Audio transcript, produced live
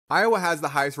Iowa has the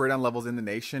highest radon levels in the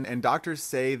nation, and doctors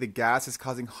say the gas is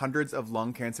causing hundreds of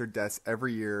lung cancer deaths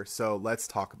every year, so let's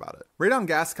talk about it. Radon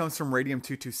gas comes from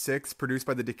radium-226, produced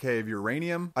by the decay of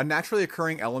uranium, a naturally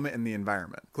occurring element in the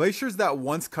environment. Glaciers that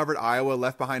once covered Iowa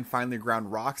left behind finely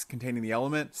ground rocks containing the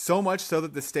element, so much so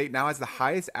that the state now has the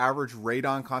highest average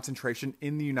radon concentration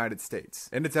in the United States.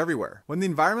 And it's everywhere. When the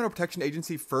Environmental Protection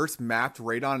Agency first mapped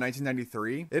radon in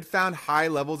 1993, it found high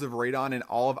levels of radon in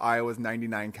all of Iowa's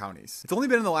 99 counties. It's only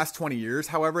been in the last 20 years,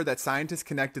 however, that scientists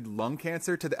connected lung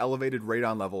cancer to the elevated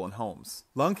radon level in homes.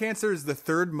 Lung cancer is the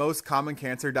third most common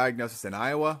cancer diagnosis in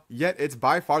Iowa, yet it's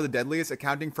by far the deadliest,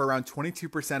 accounting for around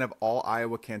 22% of all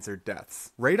Iowa cancer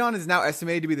deaths. Radon is now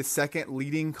estimated to be the second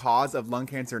leading cause of lung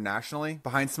cancer nationally,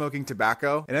 behind smoking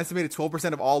tobacco. An estimated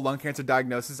 12% of all lung cancer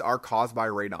diagnoses are caused by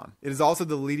radon. It is also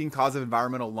the leading cause of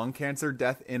environmental lung cancer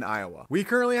death in Iowa. We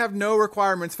currently have no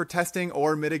requirements for testing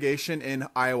or mitigation in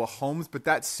Iowa homes, but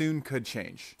that soon could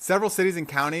change. Several cities and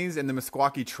counties in the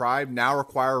Meskwaki tribe now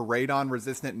require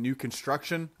radon-resistant new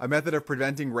construction, a method of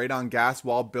preventing radon gas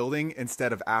while building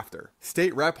instead of after.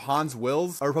 State Rep Hans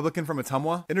Wills, a Republican from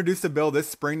Ottumwa, introduced a bill this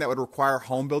spring that would require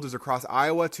home builders across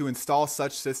Iowa to install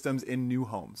such systems in new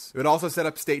homes. It would also set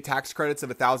up state tax credits of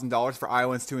 $1,000 for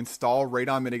Iowans to install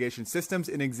radon mitigation systems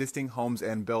in existing homes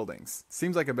and buildings.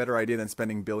 Seems like a better idea than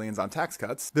spending billions on tax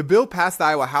cuts. The bill passed the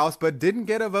Iowa House but didn't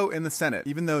get a vote in the Senate,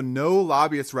 even though no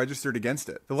lobbyists registered against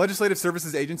it. The Legislative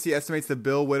Services Agency estimates the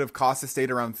bill would have cost the state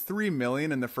around $3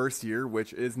 million in the first year,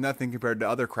 which is nothing compared to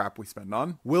other crap we spend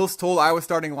on. Wills told Iowa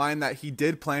Starting Line that he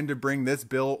did plan to bring this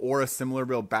bill or a similar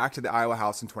bill back to the Iowa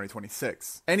House in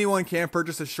 2026. Anyone can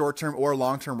purchase a short-term or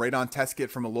long-term radon test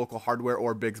kit from a local hardware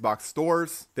or big box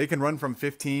stores. They can run from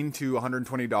 $15 to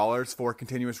 $120 for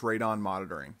continuous radon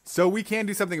monitoring. So we can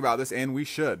do something about this, and we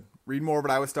should. Read more over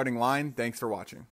at Iowa Starting Line. Thanks for watching.